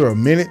 You are a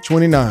minute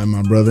 29,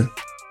 my brother.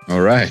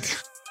 All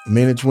right.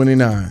 Minute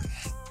 29.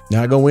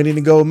 Not gonna win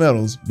any gold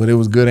medals, but it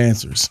was good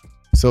answers.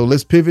 So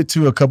let's pivot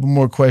to a couple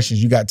more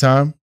questions. You got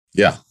time?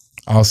 Yeah.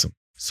 Awesome.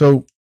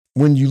 So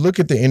when you look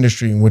at the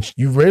industry, in which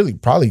you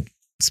probably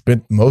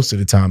spent most of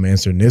the time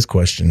answering this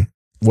question,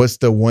 what's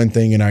the one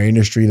thing in our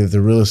industry that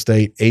the real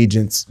estate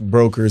agents,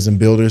 brokers, and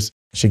builders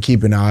should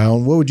keep an eye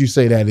on? What would you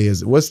say that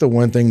is? What's the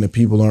one thing that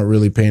people aren't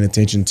really paying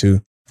attention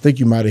to? I think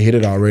you might have hit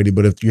it already,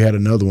 but if you had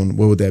another one,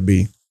 what would that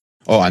be?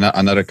 Oh,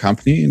 another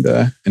company in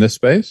the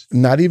space?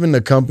 Not even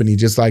the company,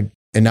 just like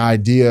an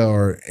idea,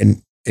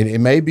 and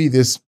it may be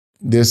this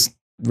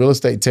real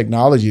estate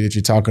technology that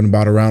you're talking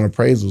about around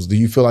appraisals. Do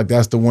you feel like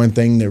that's the one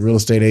thing that real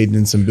estate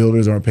agents and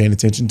builders aren't paying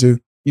attention to?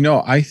 You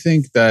know, I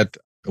think that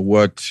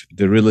what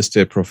the real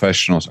estate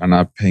professionals are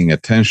not paying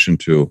attention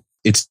to,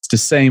 it's the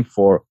same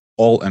for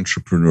all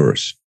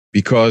entrepreneurs,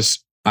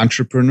 because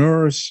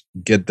entrepreneurs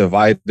get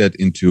divided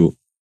into,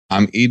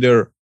 I'm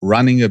either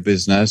running a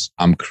business,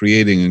 I'm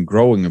creating and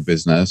growing a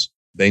business.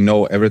 They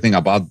know everything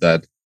about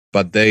that,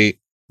 but they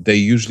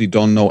usually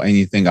don't know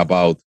anything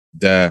about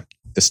the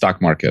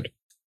stock market.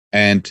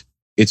 And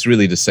it's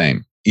really the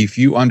same. If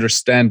you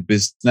understand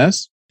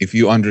business, if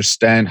you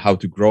understand how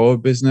to grow a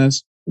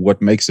business, what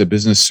makes a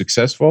business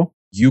successful,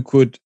 you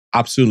could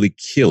absolutely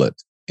kill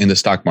it in the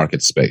stock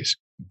market space.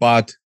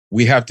 But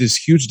we have this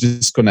huge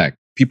disconnect.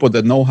 People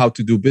that know how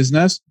to do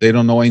business, they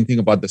don't know anything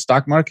about the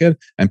stock market.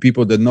 And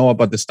people that know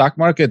about the stock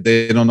market,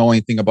 they don't know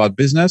anything about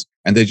business.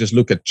 And they just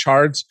look at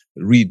charts,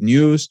 read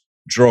news,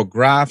 draw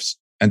graphs,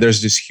 And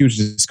there's this huge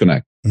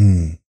disconnect.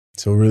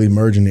 So really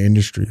merging the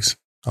industries.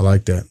 I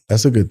like that.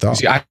 That's a good thought.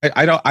 See,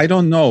 I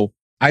don't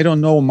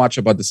know much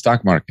about the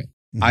stock market.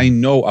 I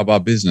know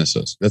about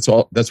businesses. That's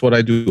all. That's what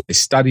I do. I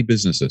study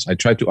businesses. I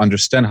try to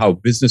understand how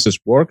businesses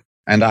work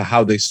and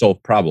how they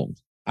solve problems.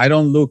 I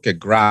don't look at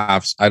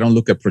graphs. I don't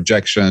look at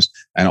projections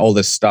and all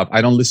this stuff.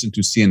 I don't listen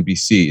to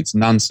CNBC. It's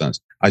nonsense.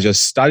 I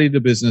just study the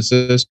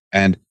businesses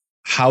and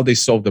how they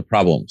solve the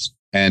problems.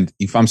 And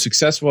if I'm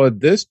successful at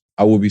this,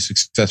 I will be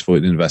successful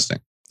in investing.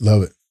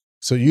 Love it.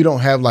 So you don't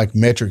have like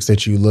metrics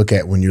that you look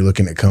at when you're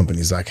looking at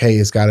companies like, hey,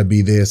 it's got to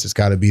be this, it's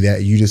got to be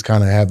that. You just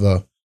kind of have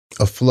a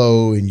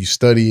flow and you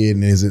study it.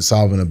 And is it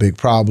solving a big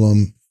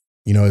problem?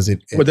 You know, is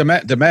it? Well,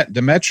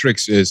 the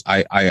metrics is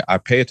I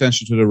pay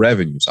attention to the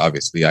revenues.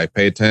 Obviously, I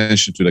pay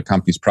attention to the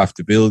company's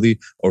profitability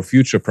or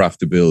future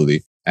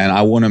profitability, and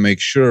I want to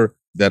make sure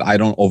that I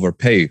don't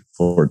overpay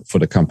for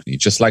the company.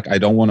 Just like I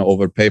don't want to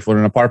overpay for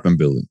an apartment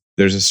building.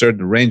 There's a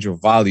certain range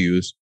of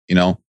values. You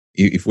know,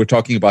 if we're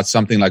talking about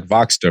something like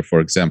Voxtur,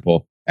 for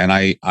example, and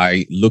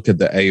I look at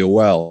the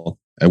AOL,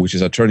 which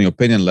is attorney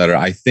opinion letter,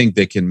 I think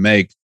they can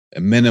make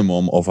a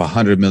minimum of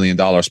 $100 million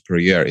per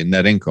year in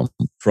net income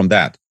from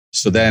that.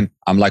 So then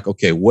I'm like,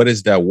 okay, what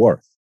is that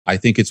worth? I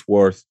think it's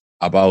worth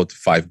about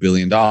 $5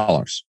 billion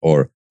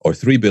or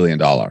 $3 billion.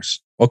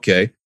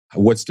 Okay,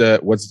 what's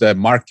the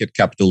market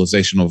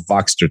capitalization of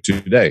Voxtur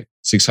today?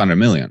 600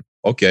 million.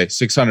 Okay,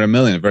 600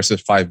 million versus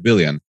 5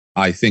 billion.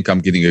 I think I'm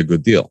getting a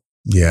good deal.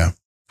 Yeah.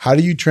 How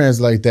do you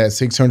translate that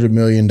 $600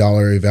 million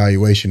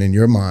evaluation in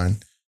your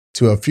mind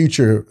to a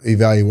future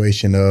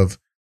evaluation of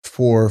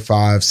 4,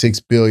 5, 6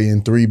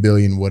 billion, 3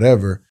 billion,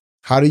 whatever?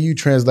 How do you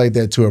translate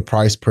that to a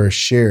price per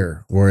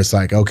share where it's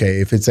like,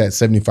 okay, if it's at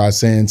 75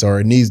 cents or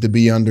it needs to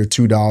be under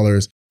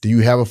 $2, do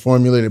you have a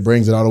formula that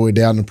brings it all the way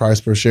down to price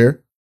per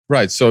share?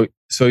 Right. So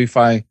if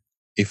I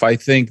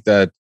think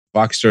that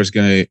Voxtur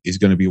is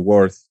gonna be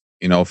worth,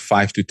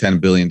 $5 to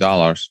 $10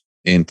 billion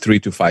in 3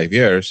 to 5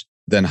 years,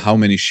 then how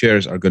many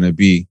shares are going to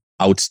be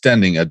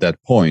outstanding at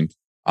that point?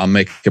 I'll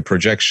make a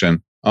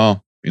projection.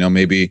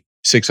 Maybe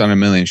 600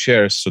 million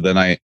shares. So then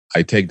I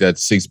take that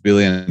 6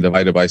 billion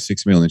divided by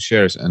 6 million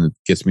shares, and it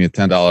gets me a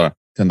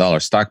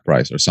 $10 stock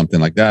price or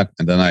something like that.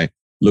 And then I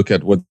look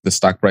at what the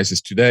stock price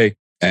is today,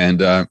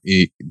 and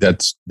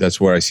that's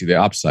where I see the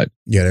upside.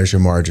 Yeah, there's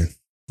your margin.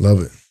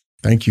 Love it.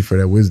 Thank you for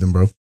that wisdom,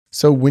 bro.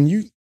 So when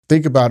you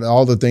think about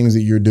all the things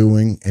that you're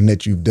doing and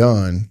that you've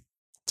done,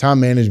 time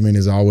management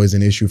is always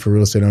an issue for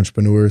real estate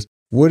entrepreneurs.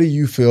 What do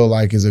you feel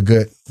like is a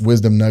good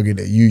wisdom nugget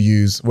that you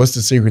use? What's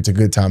the secret to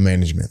good time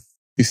management?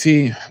 You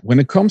see, when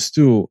it comes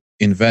to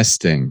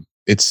investing,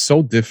 it's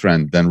so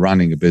different than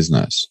running a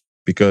business,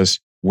 because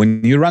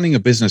when you're running a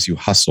business, you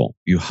hustle,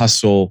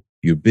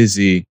 you're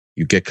busy,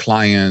 you get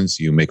clients,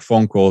 you make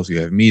phone calls, you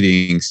have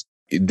meetings.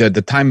 The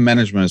time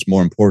management is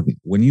more important.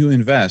 When you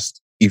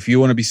invest, if you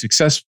want to be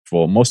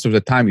successful, most of the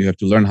time you have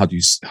to learn how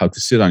to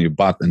sit on your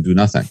butt and do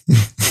nothing.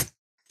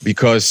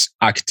 Because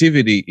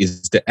activity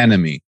is the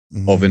enemy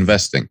of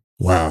investing.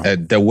 Wow.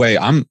 The way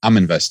I'm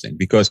investing.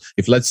 Because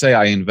if, let's say,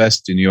 I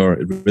invest in your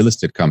real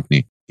estate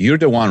company, you're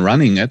the one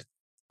running it.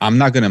 I'm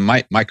not going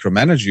to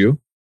micromanage you.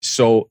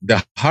 So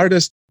the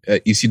hardest,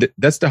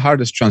 that's the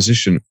hardest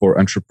transition for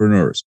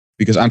entrepreneurs,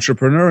 because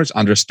entrepreneurs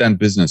understand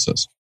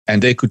businesses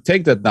and they could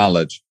take that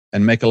knowledge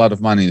and make a lot of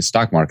money in the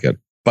stock market,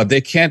 but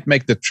they can't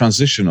make the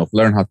transition of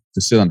learn how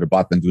to sit on their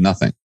butt and do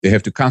nothing. They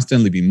have to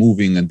constantly be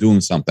moving and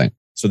doing something.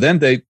 So then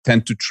they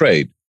tend to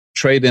trade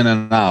in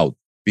and out,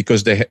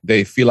 because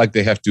they feel like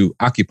they have to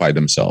occupy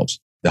themselves.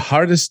 The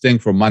hardest thing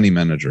for money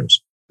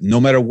managers, no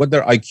matter what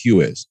their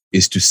IQ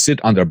is to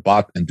sit on their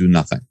butt and do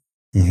nothing.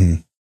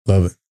 Mm-hmm.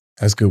 Love it.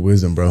 That's good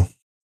wisdom, bro.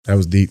 That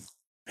was deep.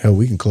 Hell,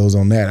 we can close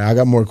on that. I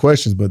got more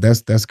questions, but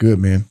that's good,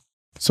 man.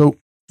 So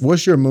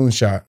what's your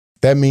moonshot?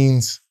 That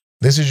means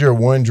this is your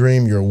one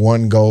dream, your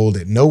one goal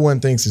that no one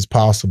thinks is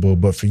possible.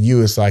 But for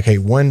you, it's like, hey,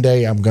 one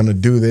day I'm going to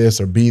do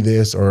this or be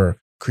this or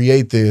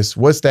create this.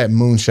 What's that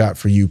moonshot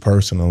for you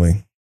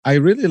personally? I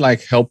really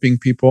like helping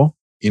people,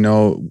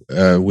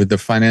 with the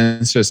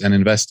finances and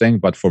investing.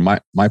 But for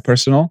my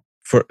personal,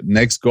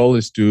 next goal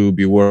is to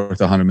be worth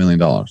 $100 million.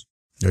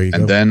 There you go.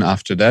 And then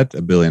after that,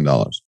 $1 billion.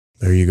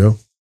 There you go.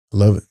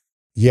 Love it.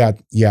 Yeah.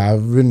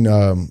 I've been,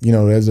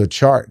 there's a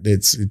chart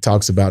it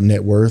talks about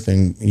net worth,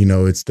 and,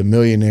 it's the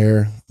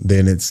millionaire,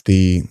 then it's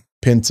the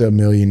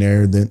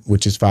pentamillionaire,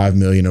 which is 5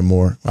 million or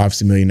more.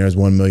 Obviously, millionaire is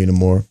 1 million or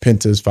more.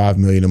 Penta is 5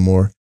 million or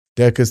more.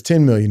 Deca's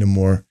 10 million or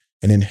more.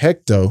 And then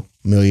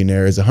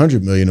hectomillionaire is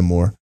 100 million or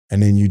more.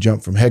 And then you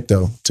jump from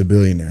hecto to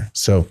billionaire.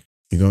 So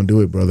you're going to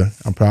do it, brother.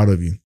 I'm proud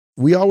of you.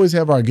 We always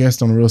have our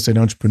guest on the Real Estate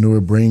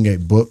Entrepreneur bring a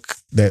book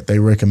that they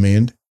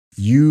recommend.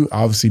 You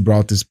obviously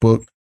brought this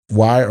book,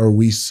 Why Are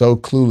We So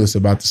Clueless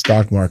About the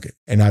Stock Market?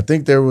 And I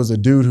think there was a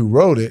dude who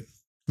wrote it.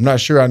 I'm not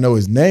sure I know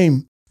his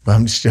name, but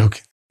I'm just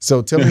joking.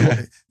 So tell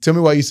me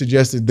why you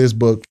suggested this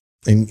book,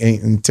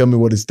 and tell me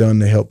what it's done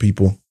to help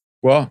people.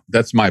 Well,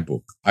 that's my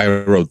book. I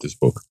wrote this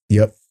book.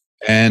 Yep.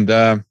 And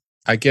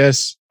I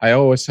guess I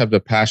always have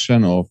the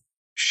passion of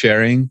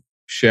sharing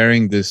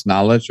this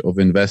knowledge of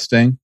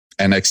investing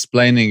and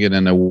explaining it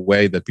in a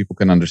way that people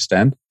can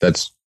understand.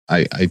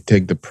 I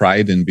take the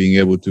pride in being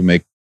able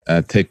to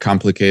take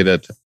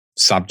complicated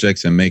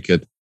subjects and make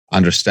it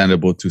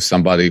understandable to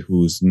somebody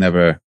who's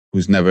never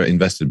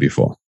invested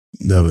before.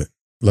 Love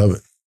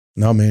it.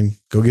 No, man,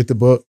 go get the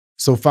book.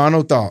 So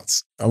final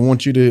thoughts. I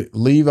want you to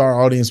leave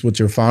our audience with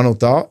your final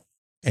thought,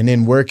 and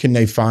then where can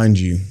they find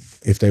you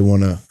if they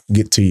want to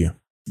get to you?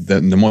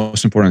 The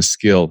most important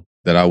skill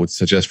that I would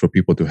suggest for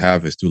people to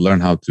have is to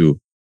learn how to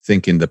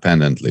think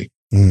independently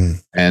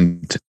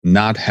and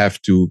not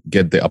have to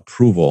get the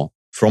approval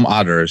from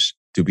others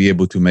to be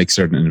able to make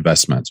certain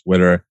investments,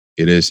 whether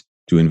it is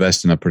to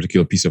invest in a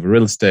particular piece of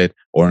real estate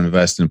or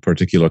invest in a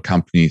particular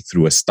company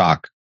through a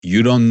stock.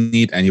 You don't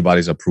need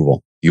anybody's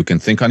approval. You can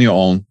think on your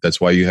own. That's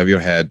why you have your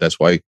head. That's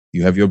why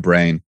you have your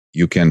brain.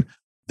 You can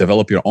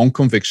develop your own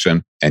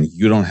conviction and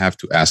you don't have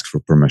to ask for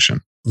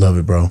permission. Love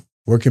it, bro.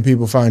 Where can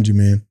people find you,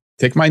 man?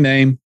 Take my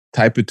name,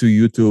 type it to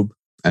YouTube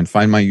and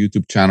find my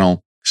YouTube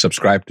channel,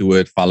 subscribe to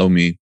it, follow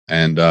me.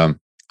 And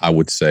I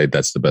would say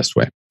that's the best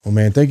way. Well,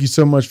 man, thank you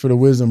so much for the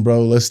wisdom,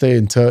 bro. Let's stay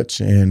in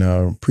touch and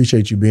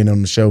appreciate you being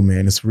on the show,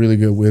 man. It's really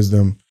good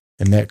wisdom.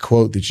 And that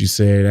quote that you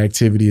said,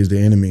 activity is the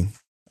enemy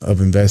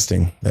of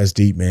investing. That's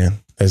deep, man.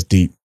 That's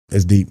deep.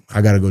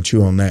 I got to go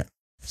chew on that.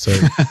 So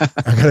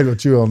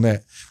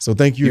So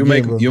thank you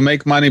again, bro. You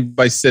make money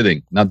by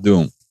sitting, not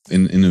doing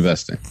in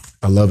investing.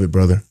 I love it,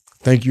 brother.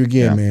 Thank you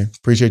again, man.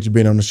 Appreciate you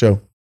being on the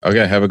show.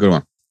 Okay, have a good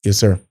one. Yes,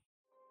 sir.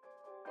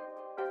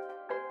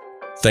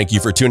 Thank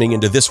you for tuning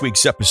into this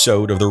week's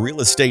episode of The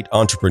Real Estate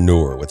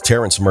Entrepreneur with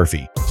Terrence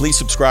Murphy. Please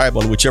subscribe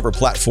on whichever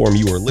platform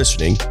you are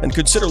listening and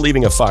consider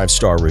leaving a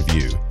 5-star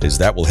review, as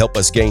that will help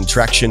us gain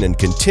traction and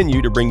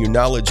continue to bring you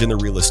knowledge in the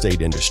real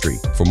estate industry.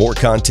 For more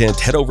content,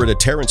 head over to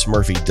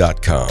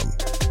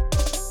terrencemurphy.com.